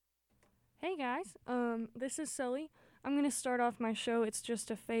Hey guys, this is Sully. I'm gonna start off my show. It's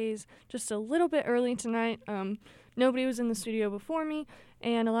just a phase, just a little bit early tonight. Nobody was in the studio before me,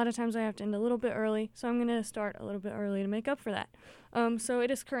 and a lot of times I have to end a little bit early, so I'm gonna start a little bit early to make up for that. So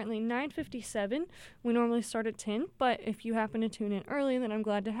it is currently 9:57. We normally start at 10, but if you happen to tune in early, then I'm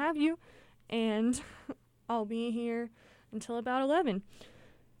glad to have you, and I'll be here until about 11.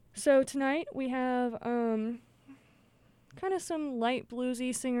 So tonight we have kind of some light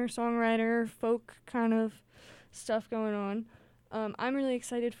bluesy singer-songwriter folk kind of stuff going on. I'm really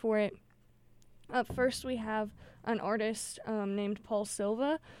excited for it. Up first we have an artist named Paul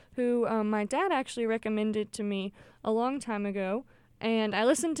Silva, who my dad actually recommended to me a long time ago, and I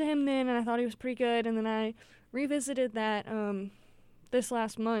listened to him then and I thought he was pretty good, and then I revisited that this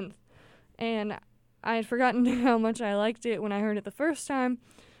last month, and I had forgotten how much I liked it when I heard it the first time.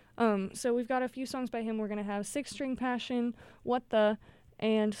 So we've got a few songs by him. We're going to have Six String Passion, What The,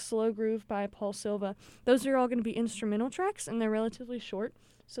 and Slow Groove by Paul Silva. Those are all going to be instrumental tracks, and they're relatively short,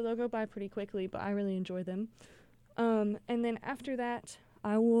 so they'll go by pretty quickly, but I really enjoy them. And then after that,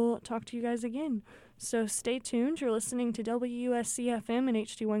 I will talk to you guys again. So stay tuned. You're listening to WUSC-FM in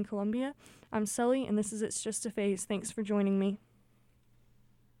HD1 Columbia. I'm Sully, and this is It's Just a Phase. Thanks for joining me.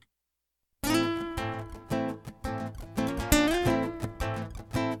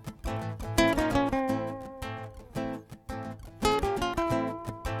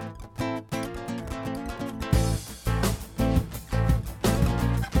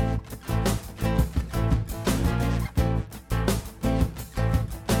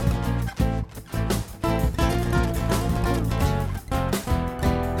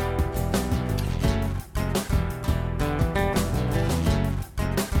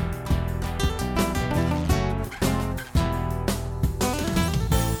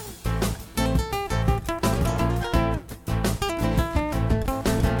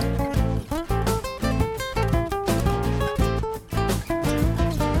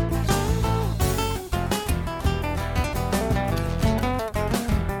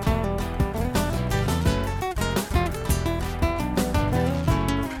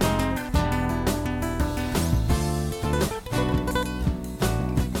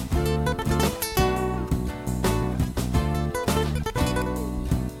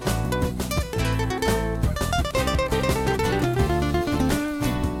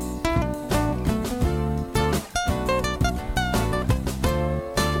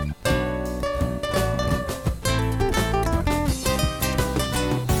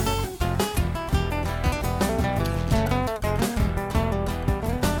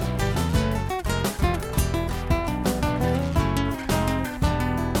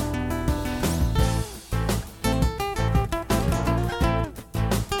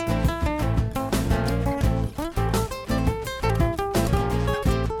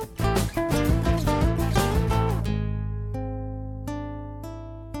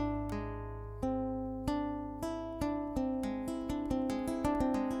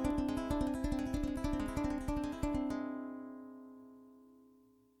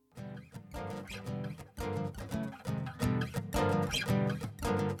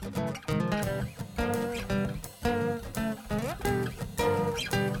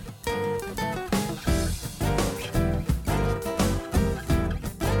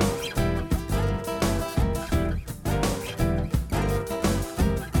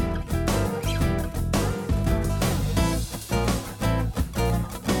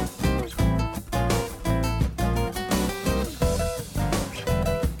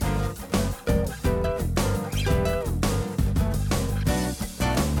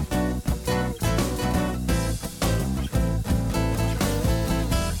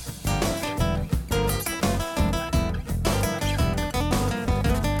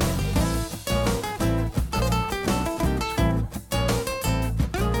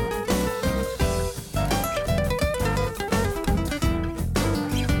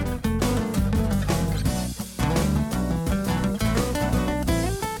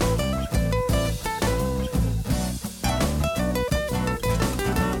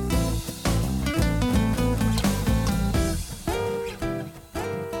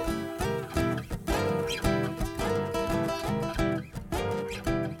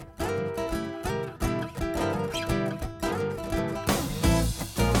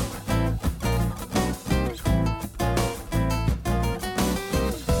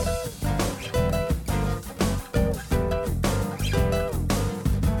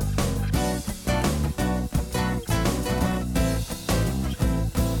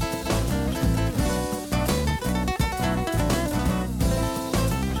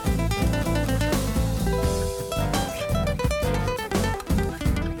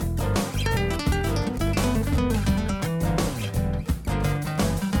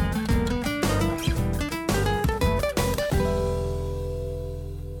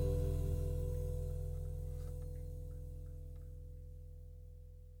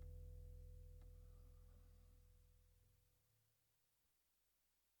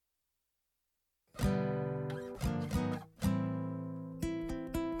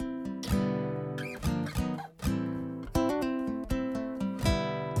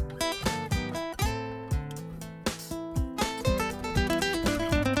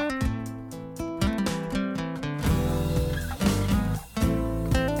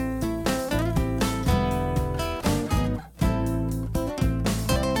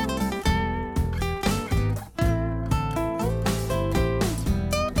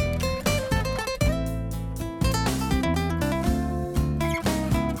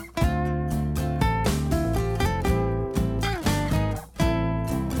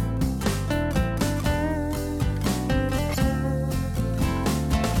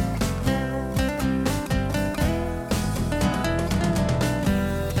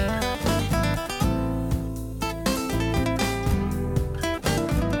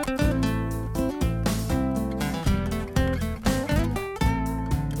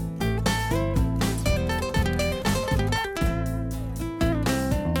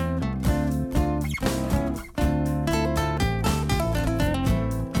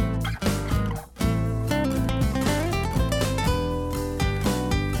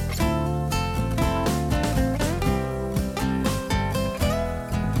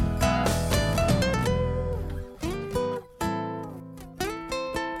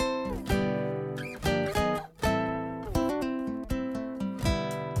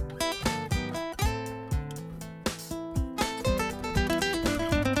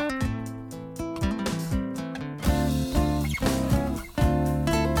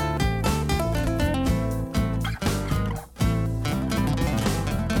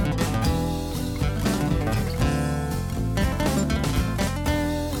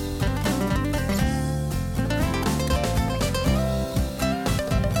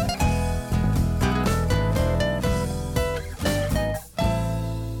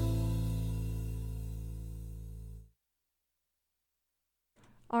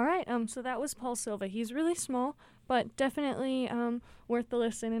 So that was Paul Silva. He's really small, but definitely worth the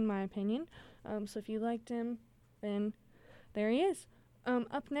listen in my opinion. So if you liked him, then there he is.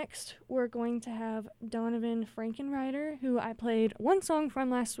 Up next, we're going to have Donovan Frankenreiter, who I played one song from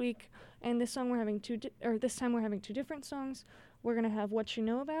last week, and this time we're having two different songs. We're gonna have What You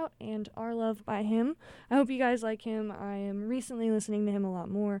Know About and Our Love by him. I hope you guys like him. I am recently listening to him a lot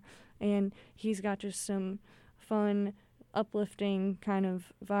more, and he's got just some fun, uplifting kind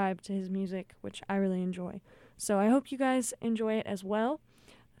of vibe to his music, which I really enjoy. So I hope you guys enjoy it as well.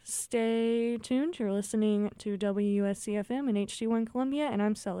 Stay tuned. You're listening to WUSC-FM in HD1 Columbia, and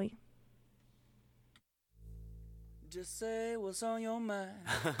I'm Sully. Just say what's on your mind.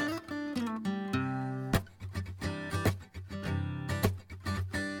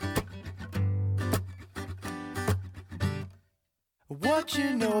 What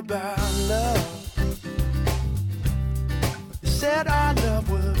you know about love? You said our love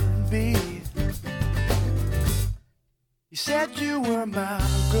would be. You said you were my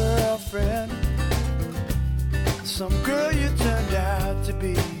girlfriend, some girl you turned out to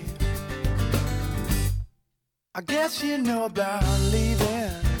be. I guess you know about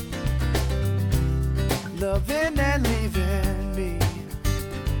leaving, loving and leaving me.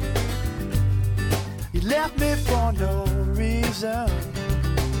 You left me for no reason,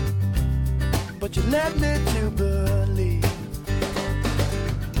 but you led me to believe.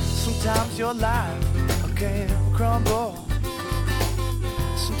 Sometimes your life can crumble,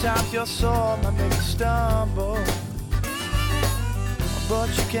 sometimes your soul might make you stumble, but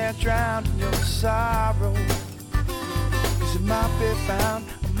you can't drown in your sorrow, 'cause it might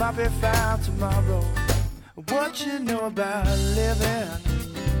be found tomorrow. What you know about living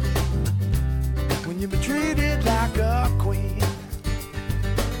when you've been treated like a queen,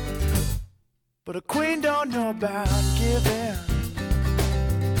 but a queen don't know about giving.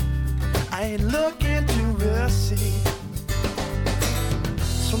 I ain't looking to receive.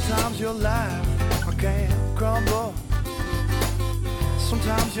 Sometimes your life can crumble,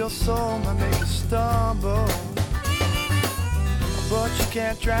 sometimes your soul might make you stumble, but you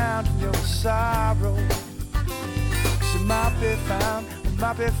can't drown in your sorrow, 'cause it might be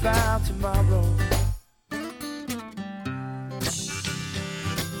found tomorrow.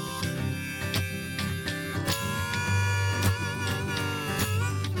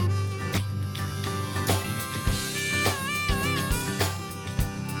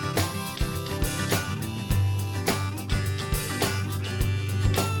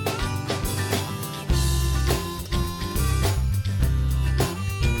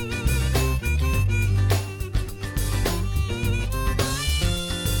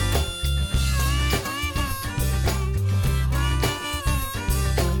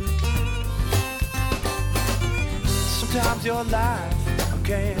 Sometimes your life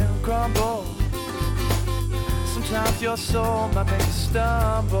can crumble, sometimes your soul might make you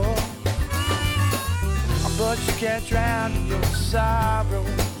stumble, but you can't drown in your sorrow,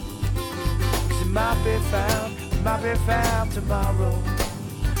 'cause it might be found tomorrow.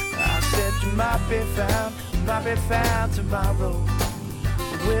 I said you might be found tomorrow.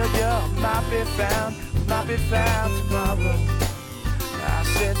 Well, you might be found tomorrow. I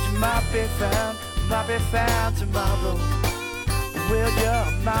said you might be found tomorrow. Well, you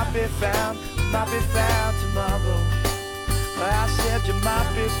might be found tomorrow. I said you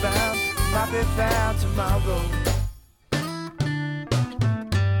might be found tomorrow.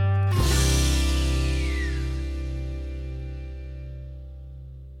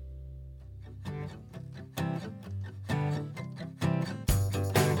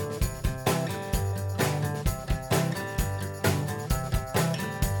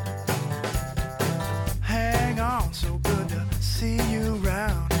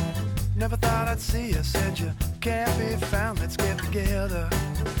 Never thought I'd see you, said you can't be found. Let's get together,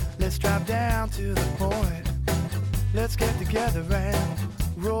 let's drive down to the point. Let's get together and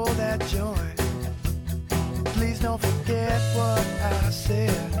roll that joint. Please don't forget what I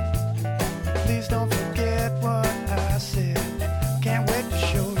said. Please don't forget what I said. Can't wait to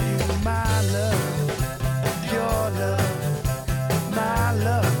show you my love, your love, my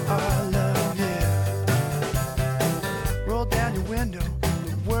love, our love, yeah. Roll down your window,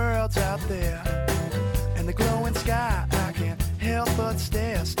 world's out there, and the glowing sky, I can't help but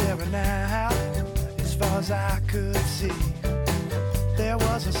staring out. As far as I could see, there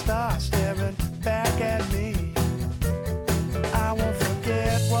was a star staring back at me. I won't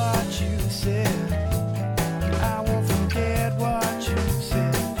forget what you said, I won't forget what you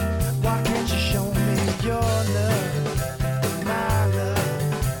said. Why can't you show me your love, my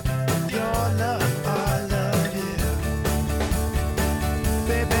love, your love, our love, yeah.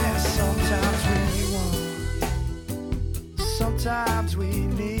 Baby, we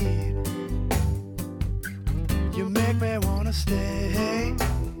need. You make me wanna stay,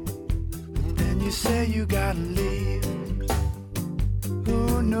 but then you say you gotta leave.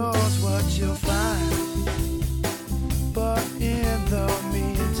 Who knows what you'll find? But in the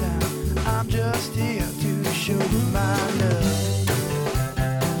meantime, I'm just here to show you my love.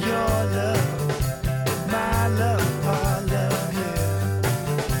 Your love, my love, our love, yeah.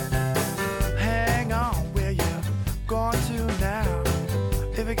 Hang on where you're going to now.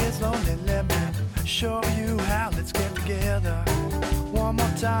 If it gets lonely, let me show you how. Let's get together one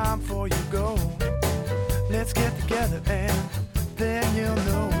more time before you go. Let's get together and then you'll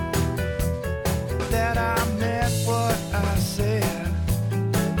know that I meant what I said.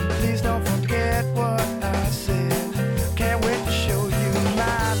 Please don't forget what I said. Can't wait to show you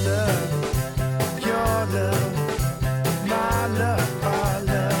my love, your love, my love, our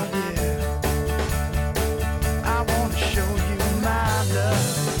love, yeah. I want to show you my love,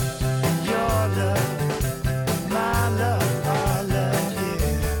 your love, my love, our love,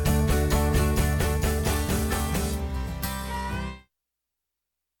 yeah.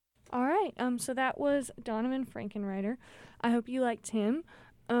 All right, so that was Donovan Frankenreiter. I hope you liked him.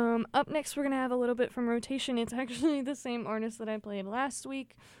 Up next, we're going to have a little bit from rotation. It's actually the same artist that I played last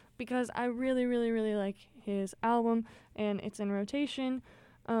week because I really, really, really like his album, and it's in rotation.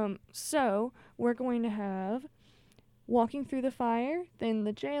 So we're going to have Walking Through the Fire, then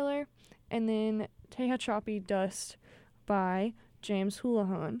The Jailer, and then Tehachapi Dust by James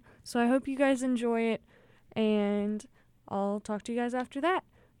Houlihan. So I hope you guys enjoy it, and I'll talk to you guys after that.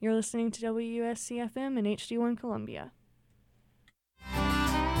 You're listening to WUSC-FM and HD1 Columbia.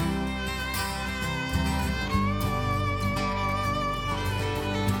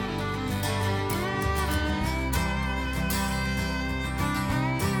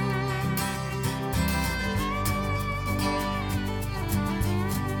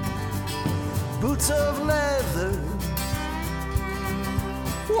 Boots of leather,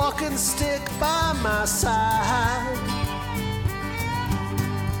 walking stick by my side,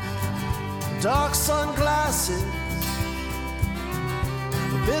 dark sunglasses,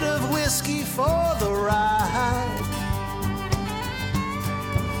 a bit of whiskey for the ride,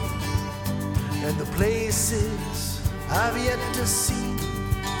 and the places I've yet to see,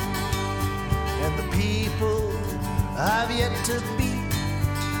 and the people I've yet to be.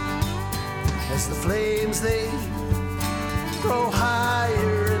 As the flames they grow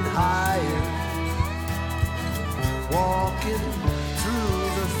higher and higher, walking through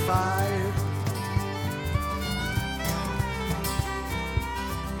the fire.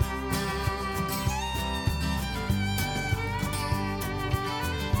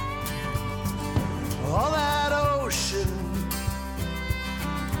 All that ocean,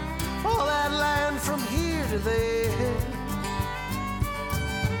 all that land from here to there.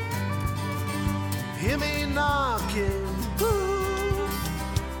 Hear me knocking, ooh,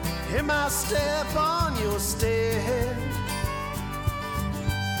 hear my step on your stair,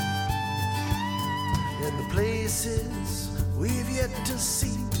 and the places we've yet to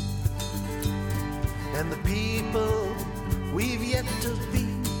see, and the people we've yet to be,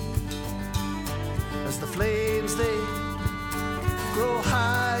 as the flames they grow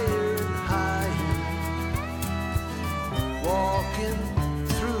higher and higher, walking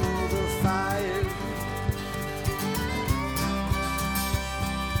through the fire.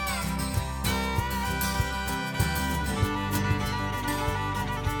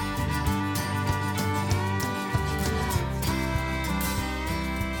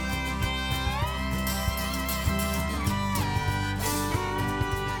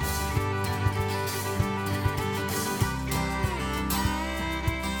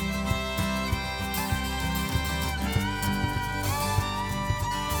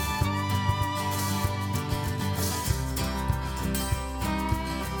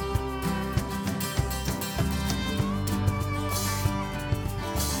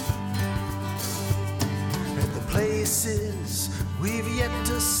 Places we've yet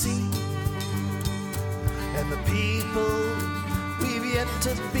to see, and the people we've yet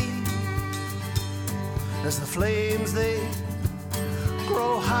to be, as the flames they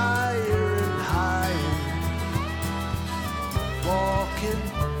grow higher and higher, walking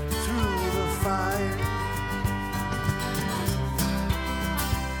through the fire.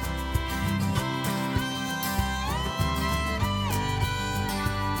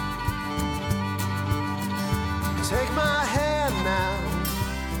 Take my hand now,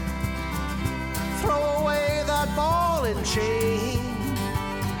 throw away that ball and chain,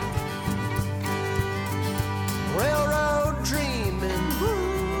 railroad dreaming,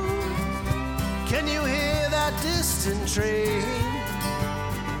 ooh, can you hear that distant train?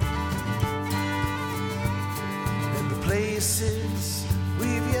 places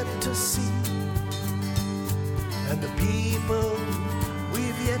we've yet to see, and the people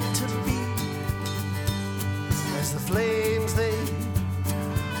we've yet to be. As the flames they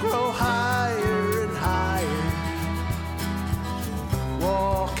grow higher and higher,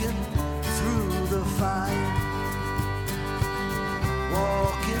 walking through the fire,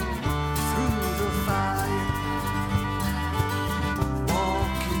 walking through the fire,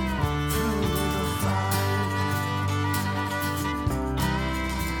 walking through the fire.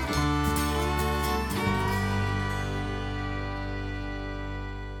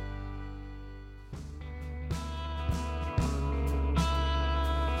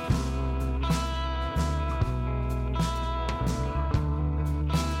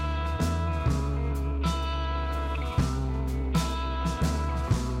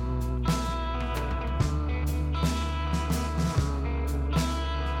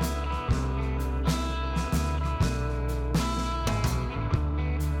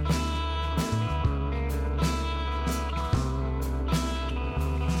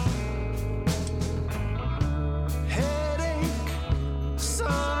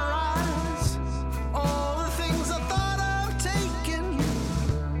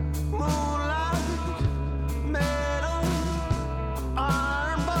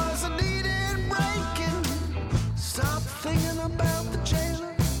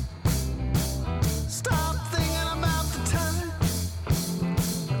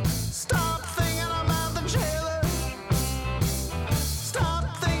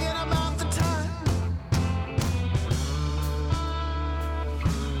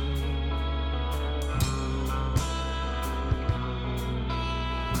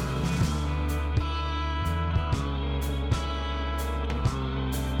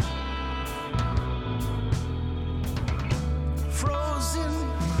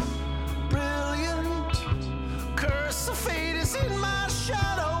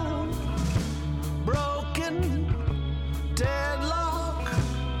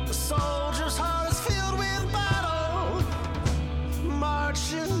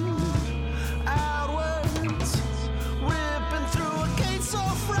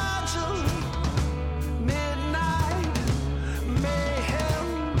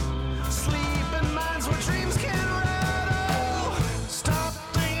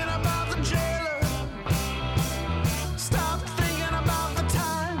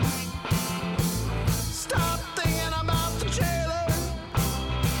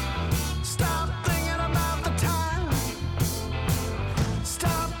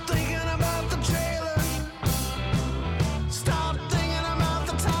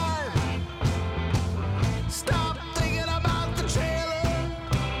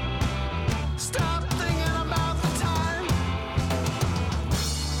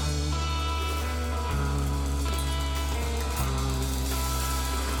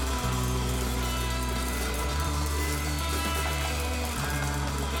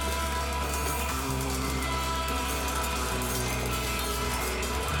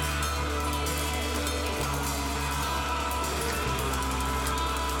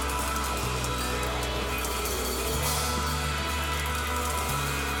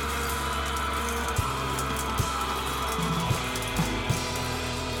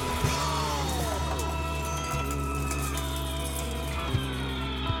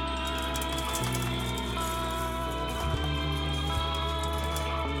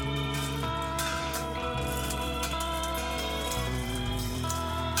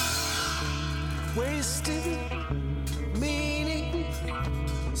 Wasted meaning,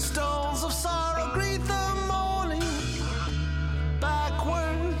 stones of sorrow greet the morning.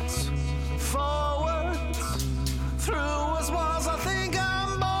 Backwards, forwards, through as walls I think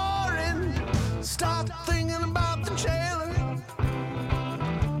I'm boring. Stop thinking about the jailer.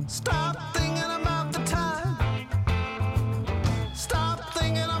 Stop thinking about the time. Stop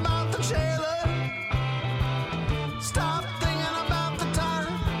thinking about the jailer. Stop thinking about the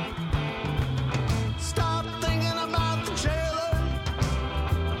time. Stop thinking about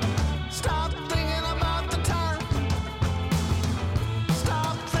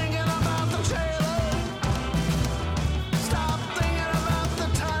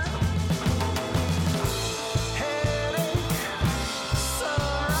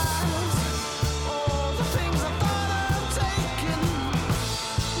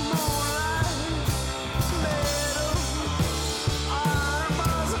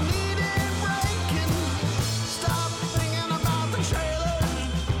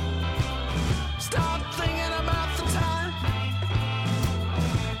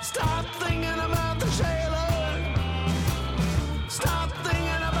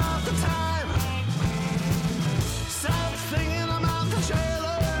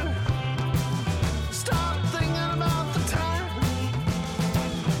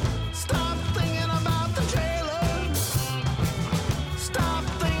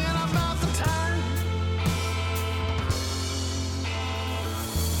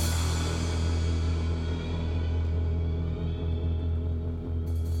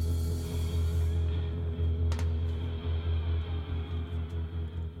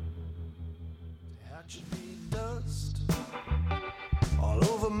That should be dust all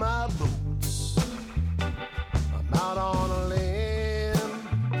over my boots. I'm out on a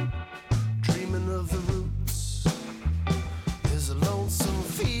limb, dreaming of the roots. There's a lonesome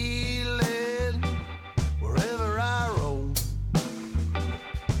feeling wherever I roam.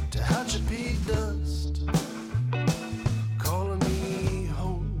 Tehachapi dust calling me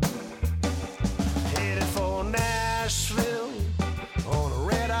home. Headed for Nashville on a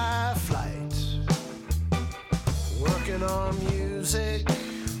red-eye flight, working on music,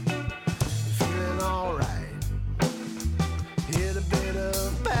 feeling alright. Hit a bit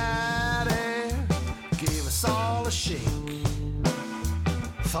of Patty, gave us all a shake.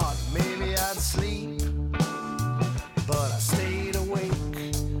 Thought maybe I'd sleep, but I stayed awake.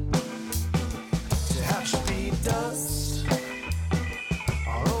 Tehachapi dust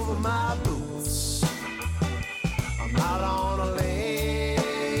all over my boots. I'm out on a limb,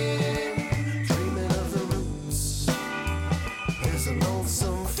 dreaming of the roots. There's a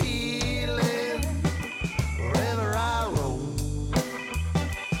lonesome feeling wherever I roam.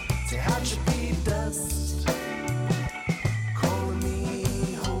 Tehachapi dust calling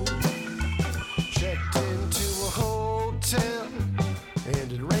me home. Checked into a hotel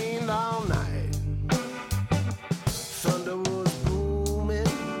and it rained all night. Thunder was booming,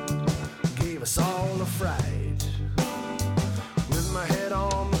 gave us all a fright. With my head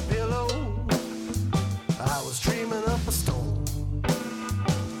on the pillow, I was dreaming up a storm. A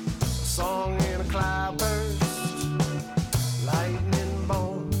song in a cloudburst, lightning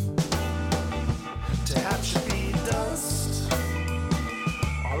born. Tehachapi dust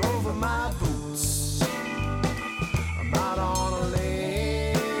all over my boots. I'm out on a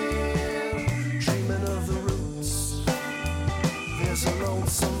limb, dreaming of the roots. There's a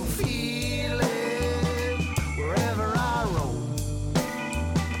lonesome feeling wherever I roam.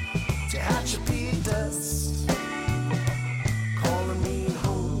 Tehachapi dust calling me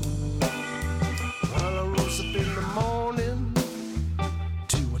home. Well, I rose up in the morning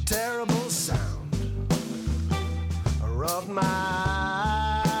to a terrible sound. I rubbed my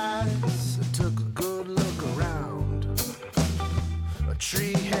eyes and took a good look around. A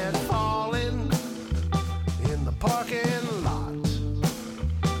tree had fallen in the parking lot.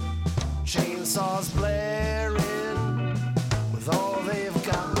 Chainsaws blaring with all they've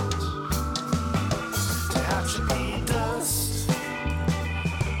got. Tehachapi dust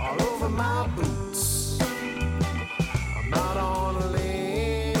all over my boots. I'm out on a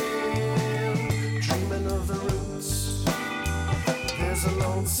limb, dreaming of the roots. There's a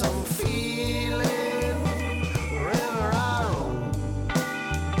lonesome feeling wherever I roam.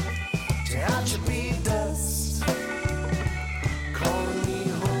 Tehachapi dust calling me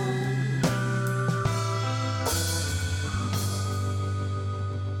home.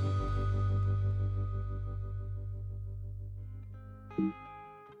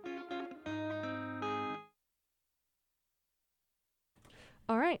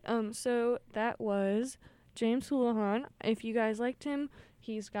 All right, so that was James Houlihan. If you guys liked him,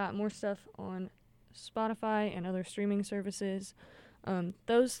 he's got more stuff on Spotify and other streaming services.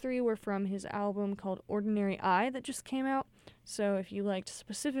 Those three were from his album called Ordinary Eye that just came out. So if you liked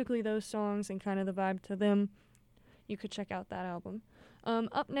specifically those songs and kind of the vibe to them, you could check out that album.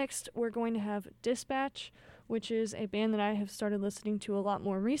 Up next, we're going to have Dispatch, which is a band that I have started listening to a lot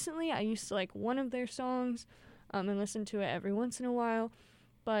more recently. I used to like one of their songs and listen to it every once in a while.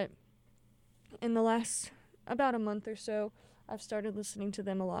 But in the last about a month or so, I've started listening to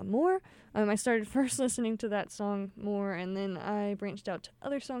them a lot more. I started first listening to that song more, and then I branched out to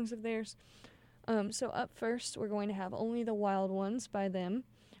other songs of theirs. So up first, we're going to have Only the Wild Ones by them.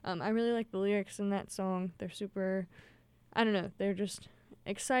 I really like the lyrics in that song. They're super, I don't know, they're just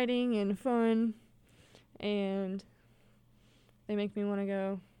exciting and fun, and they make me want to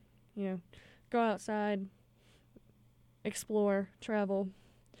go, go outside, explore, travel.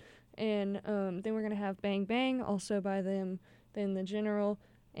 And then we're going to have Bang Bang, also by them, then The General,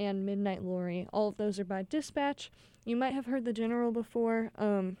 and Midnight Lori. All of those are by Dispatch. You might have heard The General before.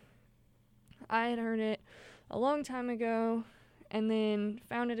 I had heard it a long time ago, and then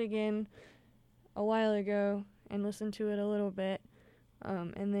found it again a while ago, and listened to it a little bit.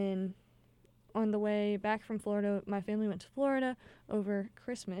 And then on the way back from Florida, my family went to Florida over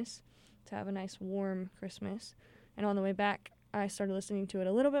Christmas to have a nice warm Christmas. And on the way back, I started listening to it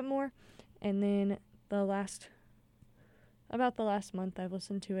a little bit more, and then about the last month, I've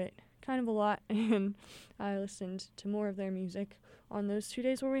listened to it kind of a lot, and I listened to more of their music on those 2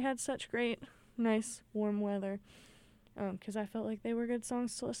 days where we had such great, nice, warm weather, because I felt like they were good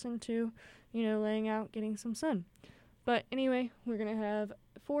songs to listen to, laying out, getting some sun. But anyway, we're going to have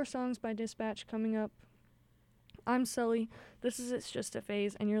 4 songs by Dispatch coming up. I'm Sully. This is It's Just a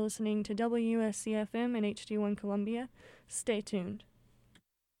Phase, and you're listening to WSCFM and HD1 Columbia. Stay tuned.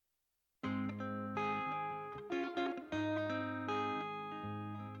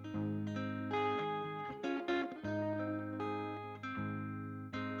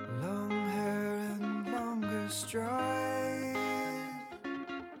 Long hair and longer stride,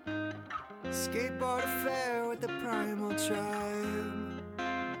 skateboard affair with the primal tribe.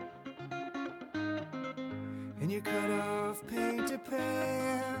 In your cut-off painted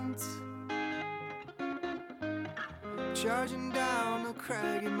pants, charging down the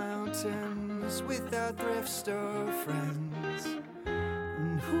craggy mountains with our thrift store friends.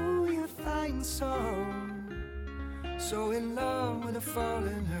 And who you find so in love with the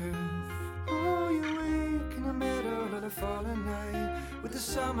fallen earth? Oh, you wake in the middle of the fallen night with the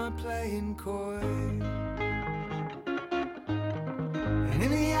summer playing coy. And in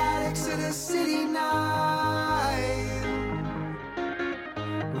the attics of the city night,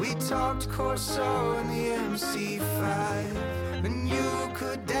 we talked Corso and the MC5, and you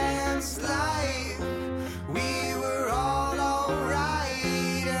could dance like we were all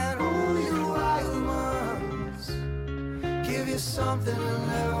alright. And all you wild ones give you something and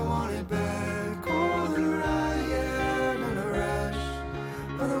never want it back. Oh, the riot and the rush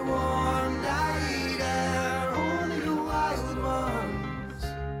of the warm night air. Only the wild ones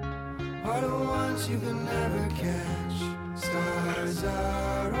are the ones you can never catch. Stars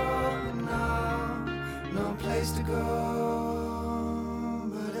are up now, no place to go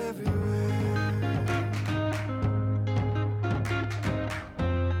but everywhere.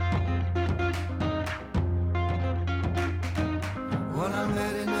 One I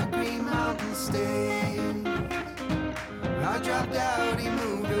met in the Green Mountain State, I dropped out, he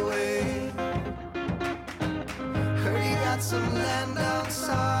moved away. Heard he got some land down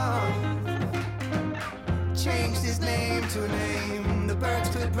south, changed his name to a name the birds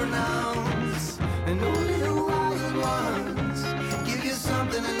could pronounce. And only the wild ones give you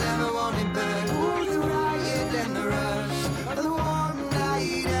something and never want it back. Oh, the riot and the rush of the warm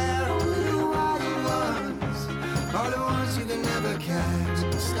night air. Only the wild ones are the ones you can never catch.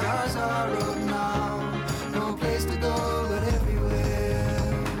 The stars are up now, no place to go but everywhere.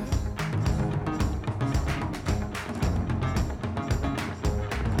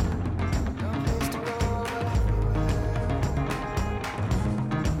 No place to go but everywhere.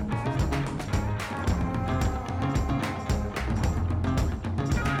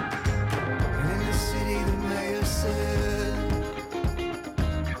 And in the city the mayor said,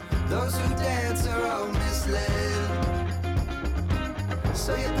 those who dance are all misled.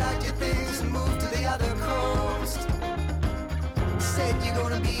 So you packed your things and moved to the other coast. Said you're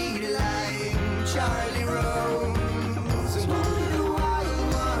gonna be like Charlie Rose. And only the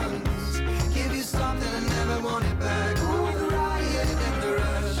wild ones give you something and never want it back. Oh, the riot and the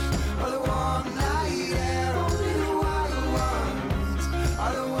rush of the warm night air. Only the wild ones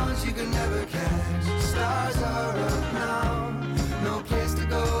are the ones you can never catch. Stars are up now, no place to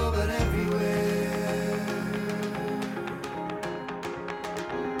go but everywhere.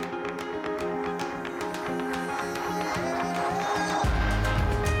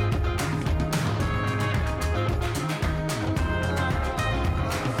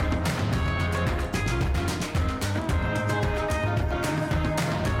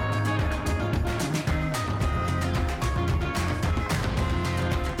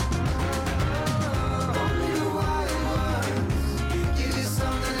 Only the wild ones give you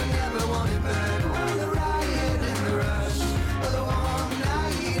something and never want it back. Oh, the riot and the rush of the warm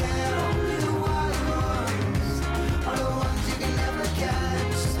night air. Only the wild ones are the ones you can never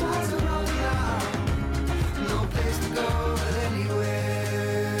catch. Stars are up now, no place to go but anywhere.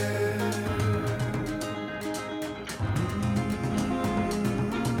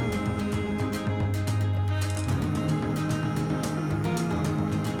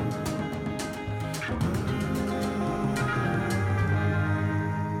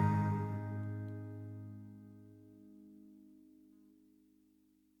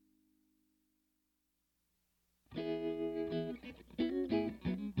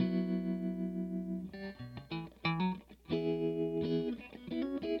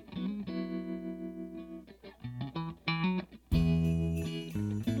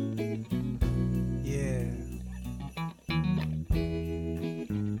 Yeah.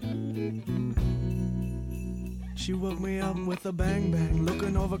 She woke me up with a bang bang,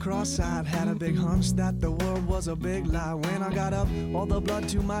 looking over of a cross-eyed, had a big hunch that the world was a big lie. When I got up, all the blood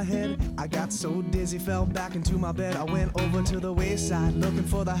to my head, I got so dizzy, fell back into my bed. I went over to the wayside, looking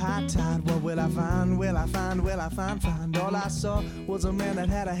for the high tide. What will I find? Will I find? Will I find? All I saw was a man that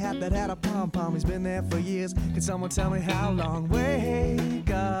had a hat that had a pom-pom. He's been there for years. Can someone tell me how long?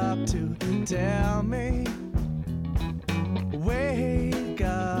 Wake up to tell me. Wake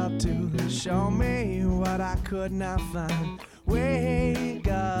up to show me what I could not find. Wake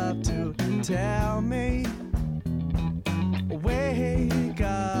up to tell me. Wake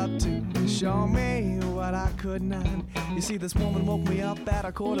up to show me what I could not. You see, this woman woke me up at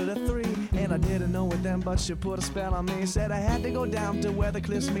 2:45, and I didn't know it then, but she put a spell on me. Said I had to go down to where the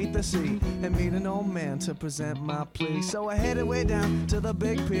cliffs meet the sea and meet an old man to present my plea. So I headed way down to the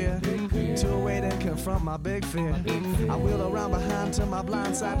big pier to wait and confront my big fear. I wheeled around behind to my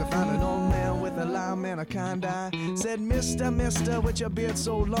blind side to find an old man with a lime and a kind eye. Said, Mister, with your beard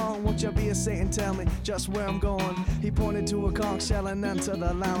so long, won't you be a saint and tell me just where I'm going? He pointed to a conch shell and then to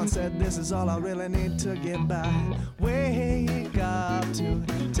the line and said, this is all I really need to get by. Wake up to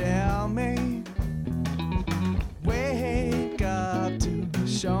tell me. Wake up to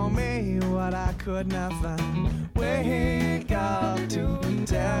show me what I could not find. Wake up to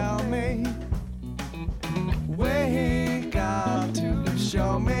tell me. Wake up to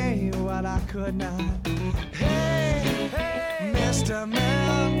show me what I could not. Hey, hey, Mr.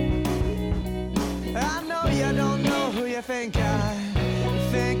 Man, I know you don't know who you think I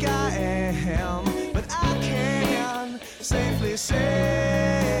am, but I can safely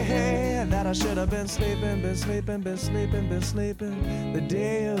say that I should have been sleeping the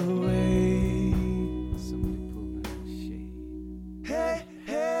day away. Somebody pull back the shade. Hey,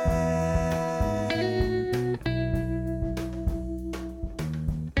 hey.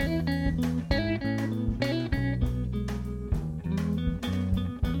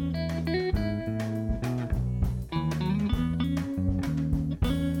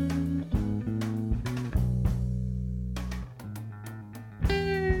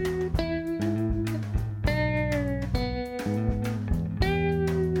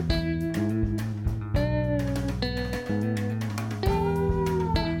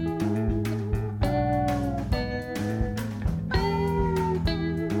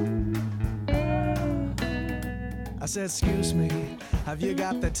 I said, excuse me, have you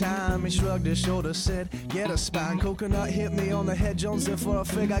got the time? He shrugged his shoulders, said, get a spine. Coconut hit me on the head, Jones in for a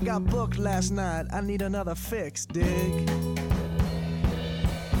fig. I got booked last night, I need another fix, dig?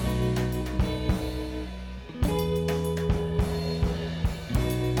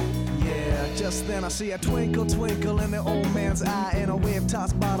 Just then I see a twinkle, twinkle in the old man's eye, and a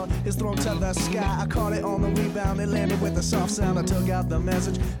wave-tossed bottle is thrown to the sky. I caught it on the rebound, it landed with a soft sound. I took out the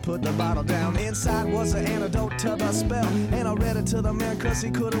message, put the bottle down. Inside was an antidote to the spell, and I read it to the man cause he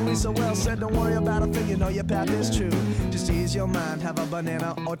couldn't read so well. Said, don't worry about a thing, you know your path is true. Just ease your mind, have a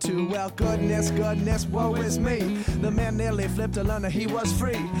banana or two. Well, goodness, woe is me. The man nearly flipped to learn that he was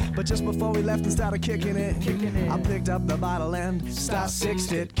free. But just before we left and started kicking it, I picked up the bottle and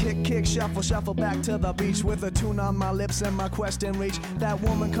star-sixed it. Kick, kick, shuffle, shuffle back to the beach with a tune on my lips and my quest in reach. That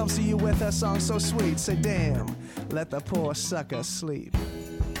woman comes to you with her song so sweet. Say, damn, let the poor sucker sleep.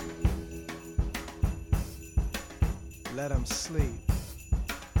 Let him sleep.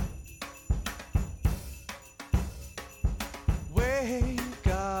 Wake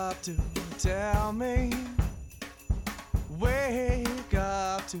up to tell me. Wake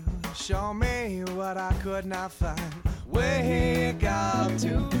up to show me what I could not find. Wake up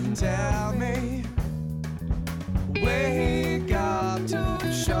to tell me. Wake up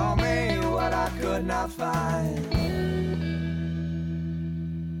to show me what I could not find.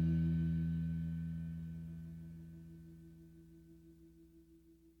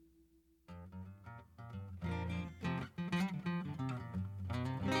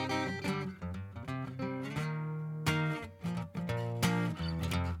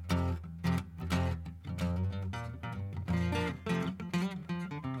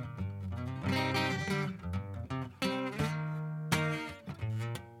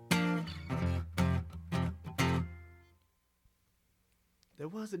 There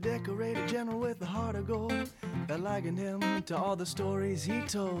was a decorated general with a heart of gold that likened him to all the stories he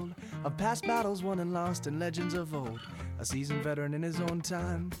told of past battles won and lost and legends of old. A seasoned veteran in his own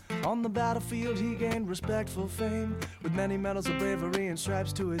time. On the battlefield he gained respectful fame, with many medals of bravery and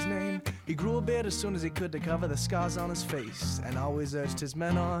stripes to his name. He grew a beard as soon as he could to cover the scars on his face, and always urged his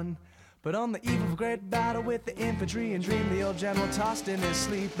men on. But on the eve of a great battle with the infantry and dream, the old general tossed in his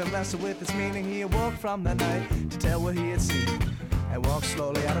sleep and wrestled with its meaning. He awoke from the night to tell what he had seen, and walked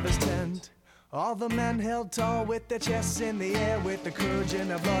slowly out of his tent All the men held tall with their chests in the air, with the courage in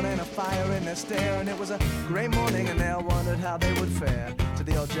their blood and a fire in their stare. And it was a great morning and they all wondered how they would fare. So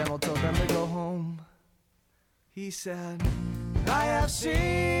the old general told them to go home. He said, I have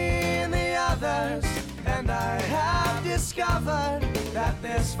seen the others, and I have discovered that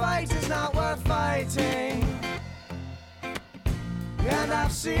this fight is not worth fighting. And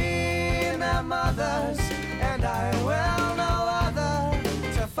I've seen their mothers, and I will know other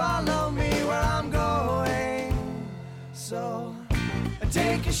to follow me where I'm going. So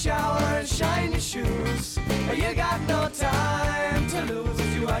take a shower and shine your shoes. You got no time to lose.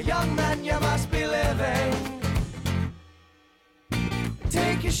 If you are young man, you must be living.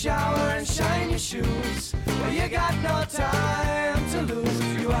 Take a shower and shine your shoes. You got no time to lose.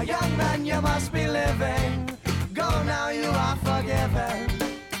 If you are young man, you must be living. Go now, you are forgiven.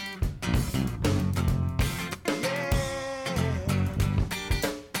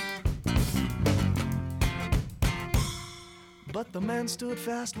 But the men stood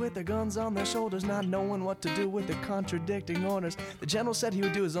fast with their guns on their shoulders, not knowing what to do with the contradicting orders. The general said he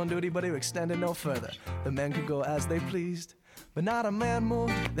would do his own duty, but he would extend it no further. The men could go as they pleased, but not a man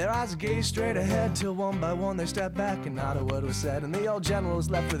moved. Their eyes gazed straight ahead till one by one they stepped back and not a word was said. And the old general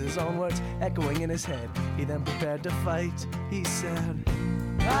was left with his own words echoing in his head. He then prepared to fight. He said,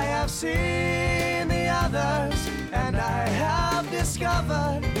 I have seen the others, and I have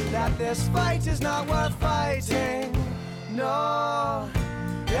discovered that this fight is not worth fighting. No,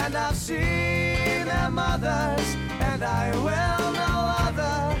 and I've seen their mothers, and I will know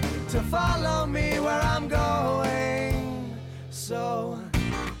other to follow me where I'm going. So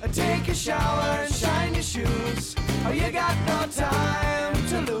take a shower and shine your shoes. Oh, you got no time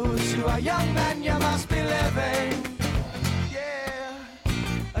to lose. You are young man, you must be living.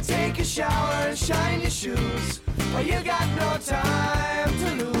 Yeah. Take a shower and shine your shoes. Oh, you got no time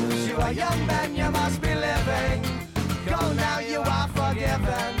to lose. You are young man, you must be living. Go now, you are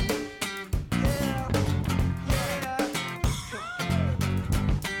forgiven.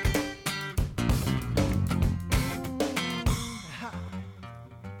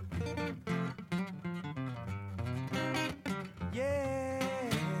 Yeah.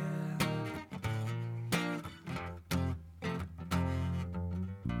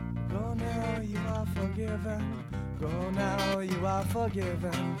 Go now, you are forgiven. Go now, you are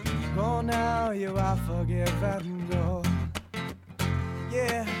forgiven. Go now, you are forgiven. Go.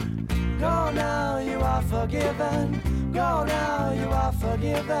 Yeah. Go now, you are forgiven. Go now, you are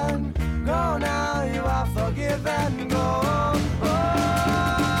forgiven. Go now, you are forgiven. Go. Oh,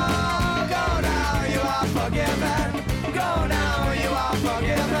 go now, you are forgiven. Go now, you are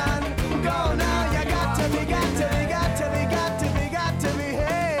forgiven. Go now, you got to be, got to be, got to be, got to be, got to be.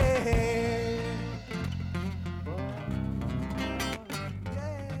 Hey.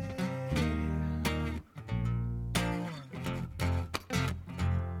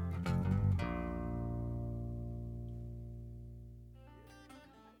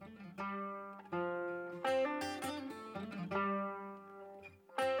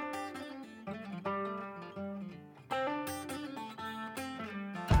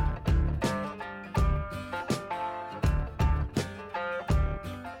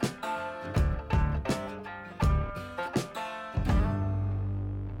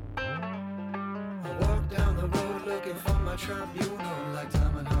 Tribunal, like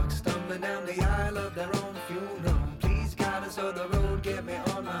Tom and Huck stumbling down the aisle of their own funeral. Please guide us or the road get me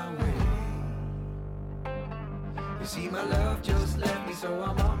on my way. You see, my love just left me, so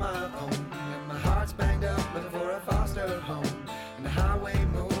I'm on my own. And my heart's banged up, looking for a foster home. And the highway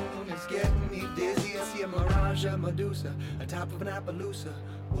moon is getting me dizzy. I see a mirage of Medusa atop of an Appaloosa.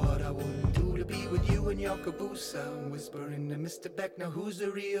 What I wouldn't do to be with you in your caboose. Whispering to Mr. Beckner, who's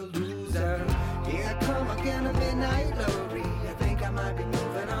the real loser? Here I come again, a midnight lorry. I think I might be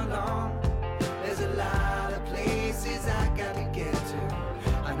moving along. There's a lot of places I gotta get to.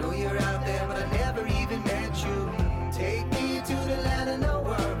 I know you're out there, but I never even met you. Take me to the land of no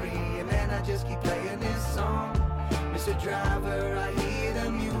worry. And then I just keep playing this song. Mr. Driver, I hear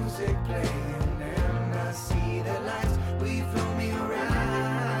the music playing, and I see the lights, will you throw me a ride?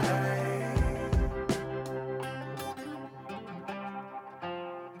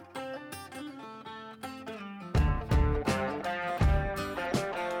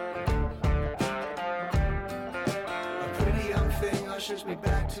 Ushers me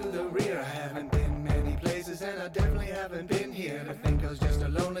back to the rear. I haven't been many places and I definitely haven't been here. I think I was just a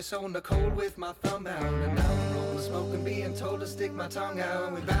lonely me so in the cold with my thumb out. And now I'm rolling smoke and being told to stick my tongue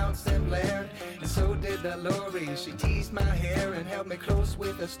out. We bounced and blared, and so did the lorry. She teased my hair and held me close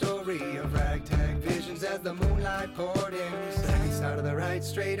with a story of ragtag visions as the moonlight poured in. Second side of the right,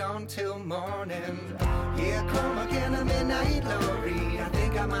 straight on till morning. Here come again a midnight lorry. I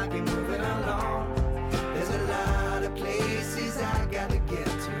think I might be moving along. There's a lot of places I gotta get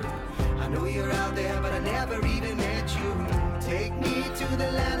to. I know you're out there, but I never even met you. Take me to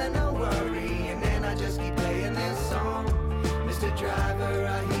the land of no worry, and then I just keep playing this song. Mr. Driver,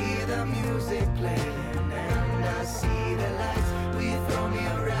 I hear the music playing, and I see the lights. Will you throw me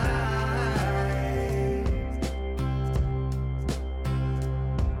a ride?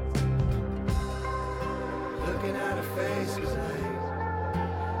 Looking at her face was like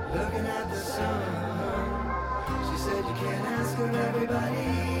looking at the sun. She said you can't ask of everybody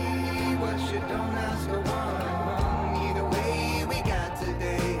what you don't ask of one. Either way we got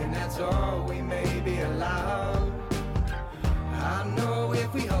today, and that's all we may be allowed. I know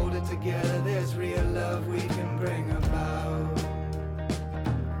if we hold it together, there's real love we can bring about.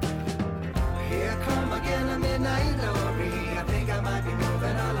 Here come again a midnight lorry. I think I might be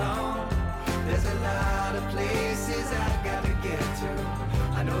moving along. There's a lot of places I gotta get to.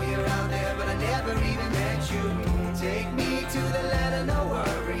 I know you're out there, but I never even met you. Take me to the land of no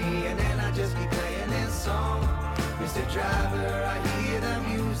worry, and then I just keep playing this song. Mr. Driver, I hear the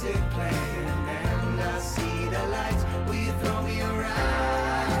music playing, and I see the lights. Will you throw me a ride?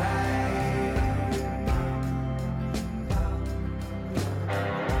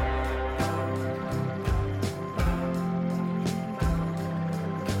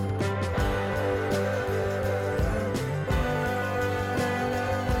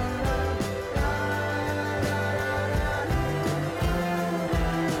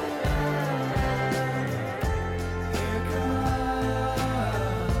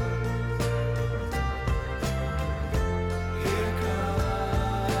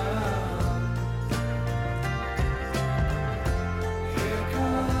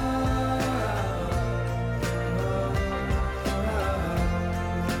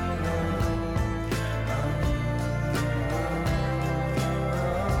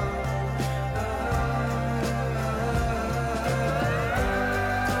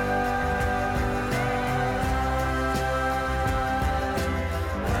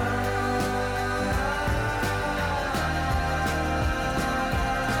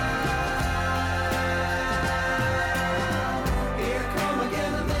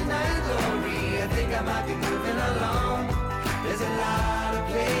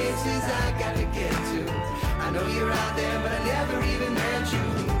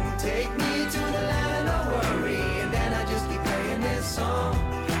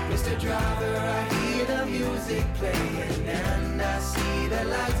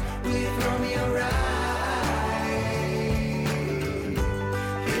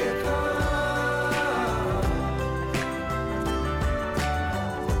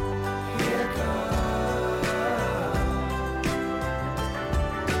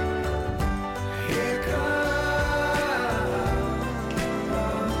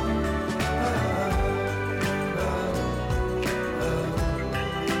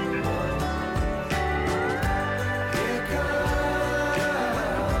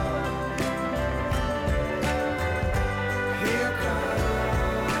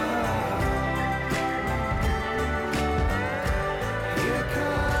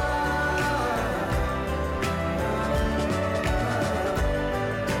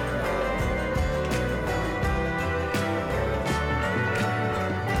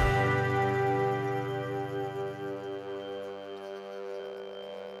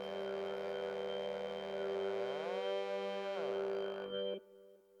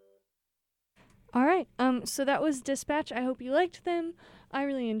 All right, so that was Dispatch. I hope you liked them. I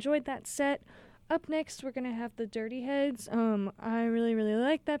really enjoyed that set. Up next, we're going to have the Dirty Heads. I really, really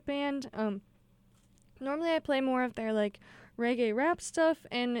like that band. Normally I play more of their, like, reggae rap stuff,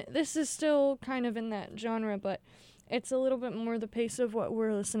 and this is still kind of in that genre, but it's a little bit more the pace of what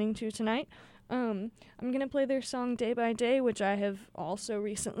we're listening to tonight. I'm going to play their song Day by Day, which I have also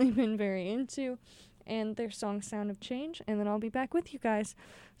recently been very into, and their song Sound of Change, and then I'll be back with you guys.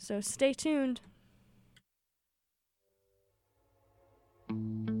 So stay tuned.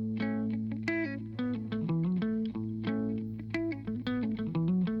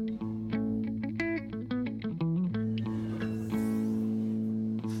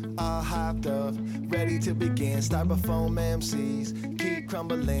 All hopped up, ready to begin. Styrofoam MCs keep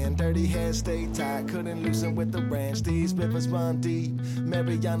crumbling. Dirty heads stay tight, couldn't loosen with the wrench. These rivers run deep,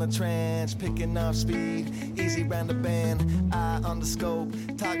 Mariana Trench, picking up speed. Easy round the bend, eye on the scope,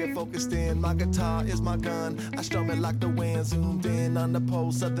 target focused in. My guitar is my gun, I strum it like the wind. Zoomed in on the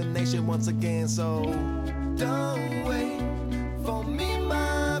pulse of the nation once again. So don't wait for me,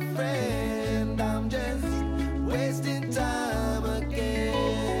 my friend, I'm just wasting time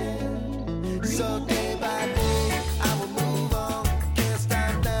again. So day by day I will move on, can't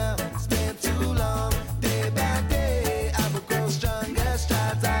stop now, it's been too long. Day by day I will grow stronger,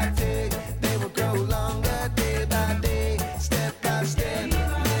 strides I take, they will grow longer. Day by day, step by step,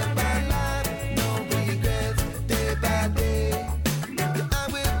 live my life, no regrets. Day by day I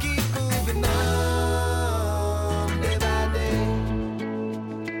will keep moving on. Day by day.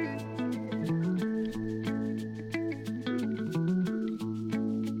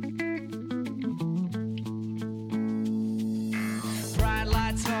 Bright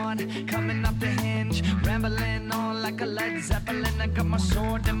lights on, coming off the hinge, rambling on like a Led Zeppelin. I got my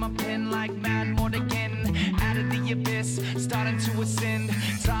sword and my pen like Mad Mortigan. Out of the abyss, starting to ascend.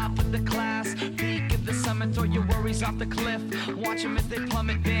 Top of the class, peak of the summit. Throw your worries off the cliff, watch them as they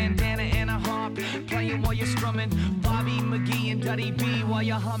plummet. Bandana and a harp, playing while you're strumming. Bobby McGee and Duddy B while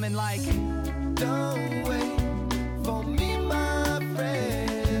you're humming like. Don't wait for me, my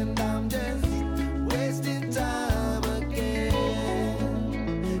friend, I'm just wasting time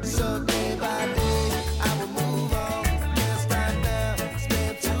again. So day by day I will move on, can't stop now, it's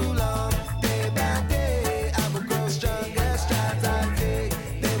been too long. Day by day I will grow stronger, strides I take,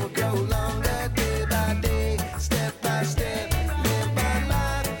 they will grow longer. Day by day, step by step, live my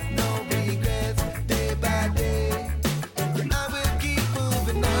life, no regrets. Day by day I will keep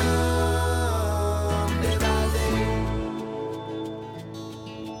moving on. Day by day.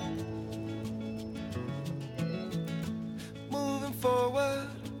 Moving forward,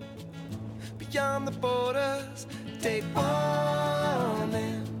 beyond the borders, take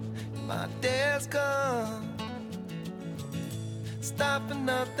warning, my day's come. Stop for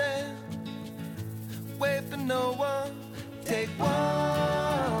nothing, wait for no one, take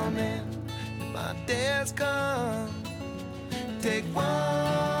warning, my day's come. Take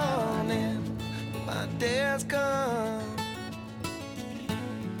warning, my day's come.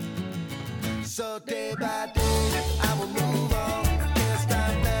 So day by day I will move on, can't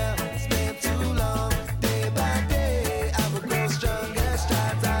stop now, it's been too long. Day by day I will grow stronger,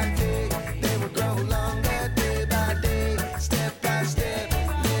 strides I take, they will grow longer. Day by day, step by step,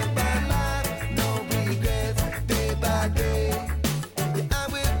 live my life, no regrets. Day by day I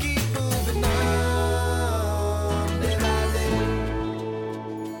will keep moving on. Day by day.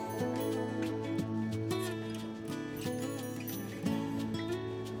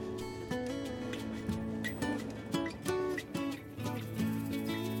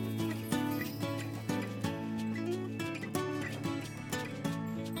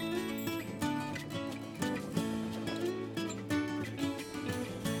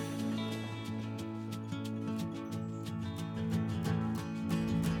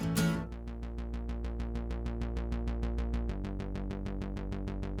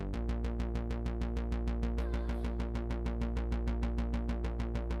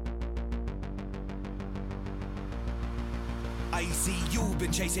 I see you've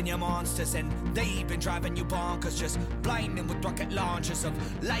been chasing your monsters and they've been driving you bonkers, just blinding with rocket launchers of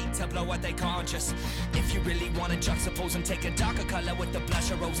light to blow out their conscious. If you really wanna juxtapose and take a darker color with the blush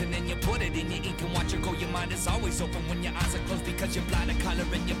of rose and then you put it in your ink and watch it go, your mind is always open when your eyes are closed because you're blind to color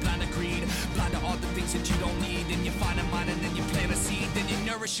and you're blind to greed, blind to all the things that you don't need. And you find a mind and then you plant a seed, then you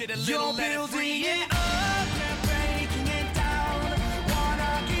nourish it a little, let it free. You're building it up and breaking it down.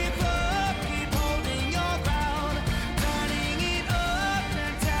 Wanna give up, keep holding your ground. Turning it up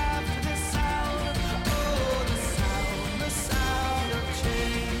and tap to the sound. Oh, the sound of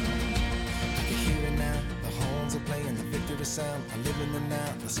change. I can hear it now, the horns are playing the victory sound. I live in the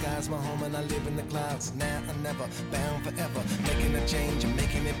now, the sky's my home and I live in the clouds. Now I'm never bound forever, making a change and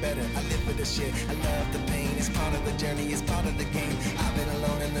making it better. I live for this shit, I love the pain. It's part of the journey, it's part of the game. I've been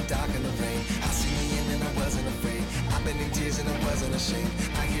alone in the dark and the rain. I see the end and I wasn't afraid. I've been in tears and I wasn't ashamed.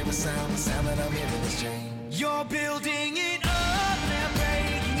 I hear a sound, the sound that I'm hearing is change. You're building it up and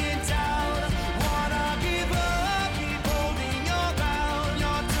breaking it down. Wanna give up, keep holding your ground.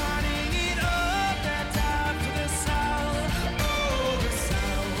 You're turning it up and tap to the sound. Oh, the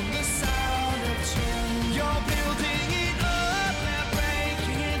sound of change. You're building it up and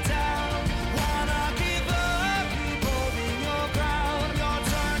breaking it down. Wanna give up, keep holding your ground. You're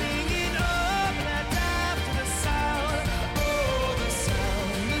turning it up and tap to the sound. Oh, the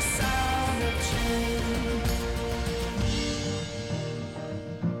sound of change.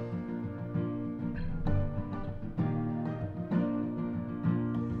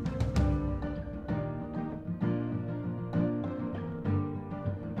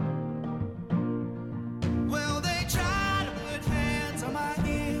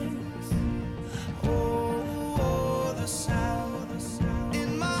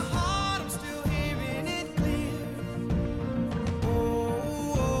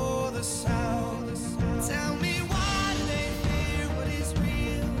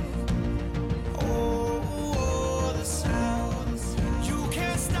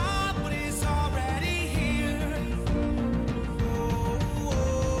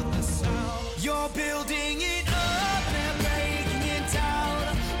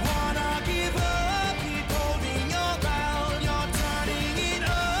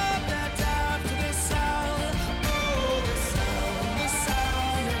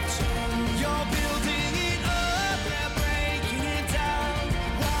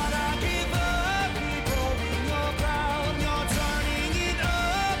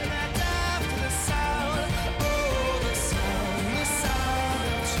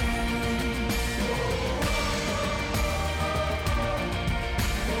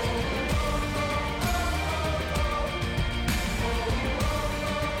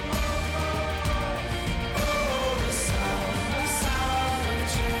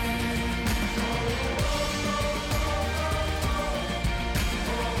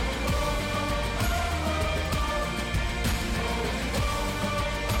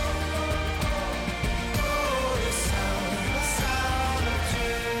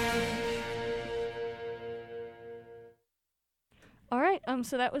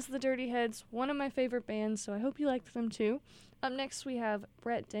 So that was the Dirty Heads, one of my favorite bands, so I hope you liked them too. Up next we have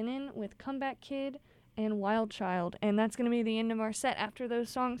Brett Dennen with Comeback Kid and Wild Child, and that's going to be the end of our set. After those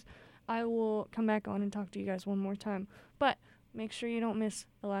songs, I will come back on and talk to you guys one more time. But make sure you don't miss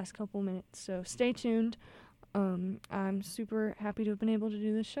the last couple minutes, so stay tuned. I'm super happy to have been able to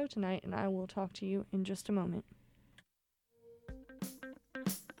do this show tonight, and I will talk to you in just a moment.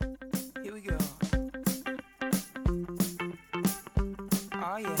 Here we go.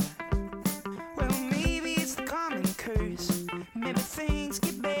 Oh yeah. Well, maybe it's the common curse. Maybe things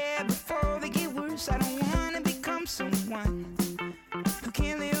get bad before they get worse. I don't wanna become someone who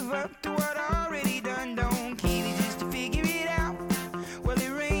can't live up to what I already done. Don't keep it just to figure it out. Well,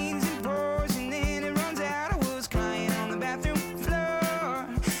 it rains and pours and then it runs out. I was crying on the bathroom floor,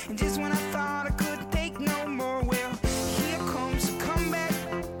 and just when I thought I couldn't take no more, well, here comes the comeback.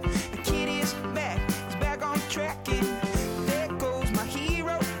 The kid is back, he's back on track, and there goes my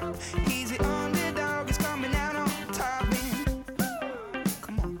hero. He's the underdog, he's coming out on top,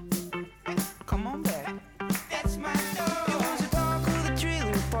 and come on back. That's my dog. It was a dog with a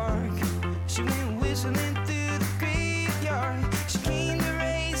trailer park. She went whistling through the graveyard. She came to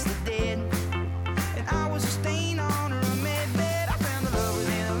raise the dead, and I was a stain on her med bed. I found a lover,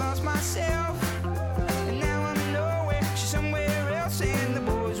 then I lost myself, and now I'm nowhere. She's somewhere else, and the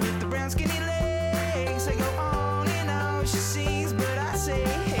boys with the brown skinny legs, they go on and on. She sings, but I say,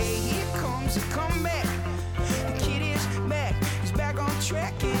 hey, here comes the comeback. The kid is back, he's back on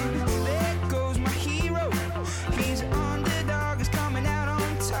track, and there goes my hero. He's an underdog, he's coming out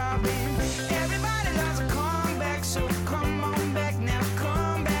on top, and everybody loves a comeback, so come on back now,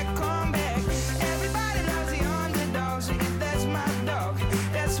 come back, come back. Everybody loves the underdog, so if that's my dog,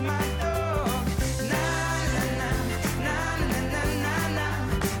 that's my dog. Na na na, na na na na na,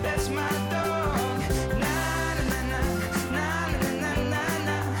 that's my dog. Na na na na, na na na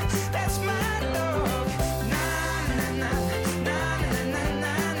na, that's my dog. Na na na, na na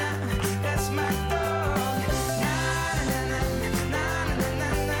na na, that's my dog. Na na na,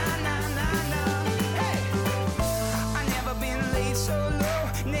 na na na na. Hey, I never been late so low,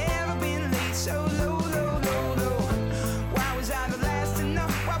 never been late so low, low, low, low. Why was I the last to know?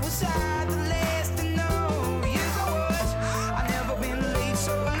 Why was I the last to know? Yes, I was. I never been late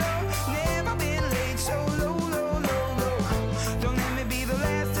so low, never been late so low, low, low, low. Don't let me be the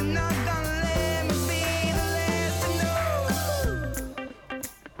last to know. Don't let me be the last to know.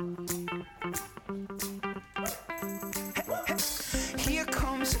 Here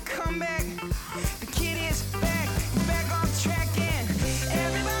comes the comeback. The kid is back, back on track, and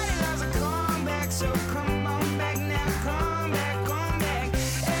everybody loves a comeback, so come on back now, come back, come back.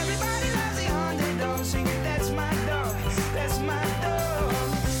 Everybody loves the underdog, so that's my dog, that's my dog.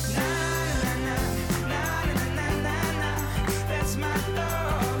 Na na na, na na na na na, that's my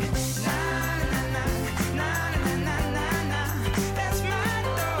dog. Na na na, na na na na na, that's my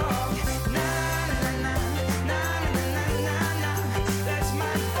dog. Na na na, na na na na na, that's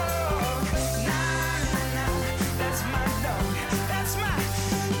my dog. Na na na, that's my dog. That's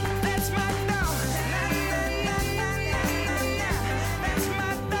my dog. Na na na na na na, that's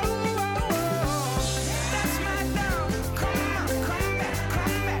my dog. That's my dog. Come on, come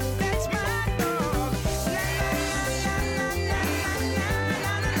back, that's my dog. Na na na na na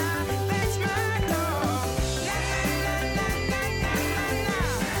na na, that's my dog. Na na na na na na,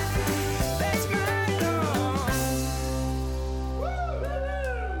 that's my dog.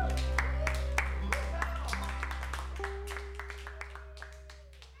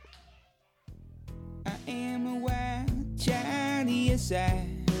 I am a wild child, yes I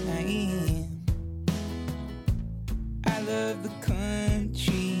am. I love the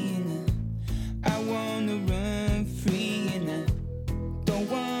country, and I wanna run free, and I don't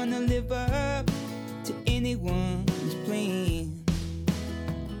wanna live up to anyone's plan.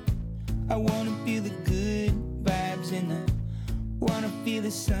 I wanna feel the good vibes, and I wanna feel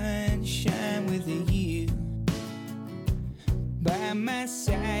the sunshine with you by my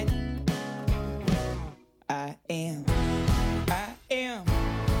side. I am, I am,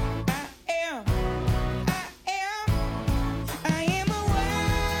 I am, I am, I am a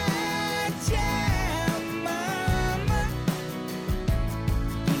wild child, mama.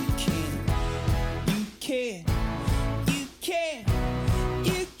 You can, you can, you can,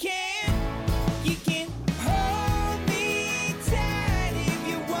 you can, you can hold me tight if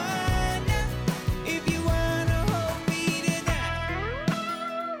you wanna hold me tonight.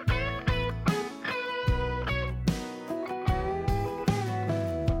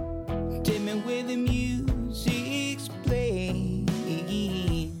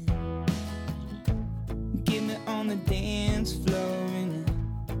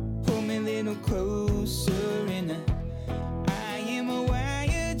 no closer, and I am a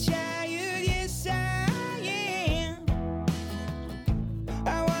wild child, yes I am.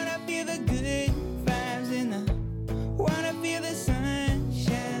 I wanna feel the good vibes, and I wanna feel the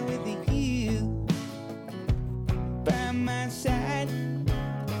sunshine with you by my side.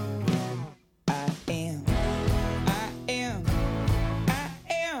 I am, I am, I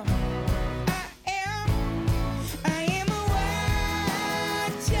am, I am, I am a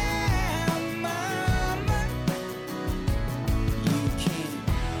wild child, mama. You can,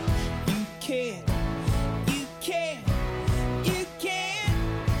 you can, you can, you can,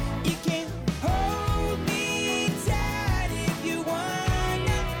 you can hold me tight if you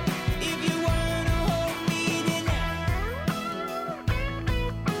wanna hold me tonight.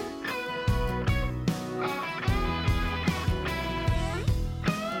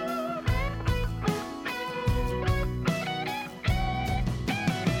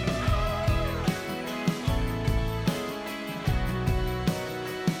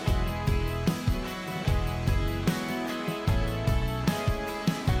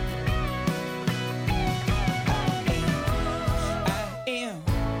 I am,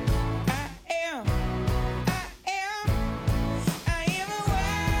 I am, I am, I am a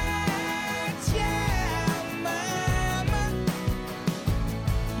wild child, mama.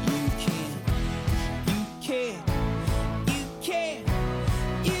 You can, you can, you can,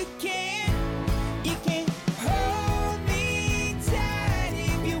 you can, you can hold me tight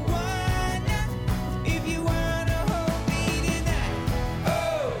if you wanna hold me tonight.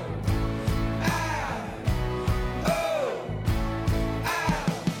 Oh, ah, oh.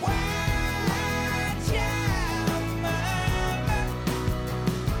 Wild child, mama.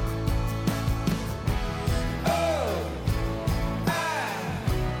 Oh,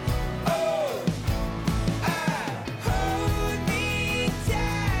 hold me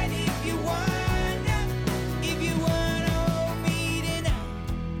tight if you wanna hold me tonight.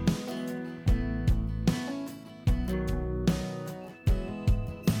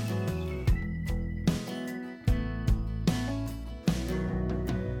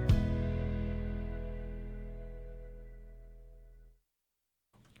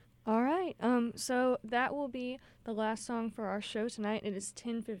 All right. So that will be the last song for our show tonight. It is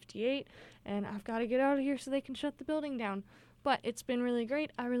 10:58, and I've got to get out of here so they can shut the building down. But it's been really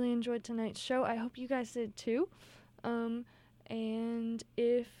great. I really enjoyed tonight's show. I hope you guys did too. And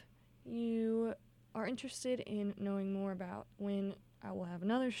if you are interested in knowing more about when I will have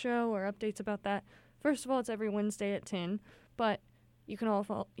another show or updates about that, first of all, it's every Wednesday at 10. But you can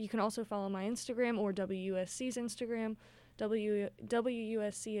also follow my Instagram or WUSC's Instagram.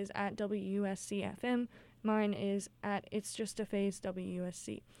 WUSC is at WUSCFM. Mine is at It's Just a Phase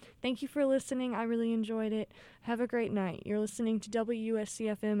WUSC. Thank you for listening. I really enjoyed it. Have a great night. You're listening to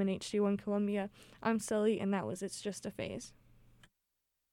WUSCFM and HD1 Columbia. I'm Sully, and that was It's Just a Phase.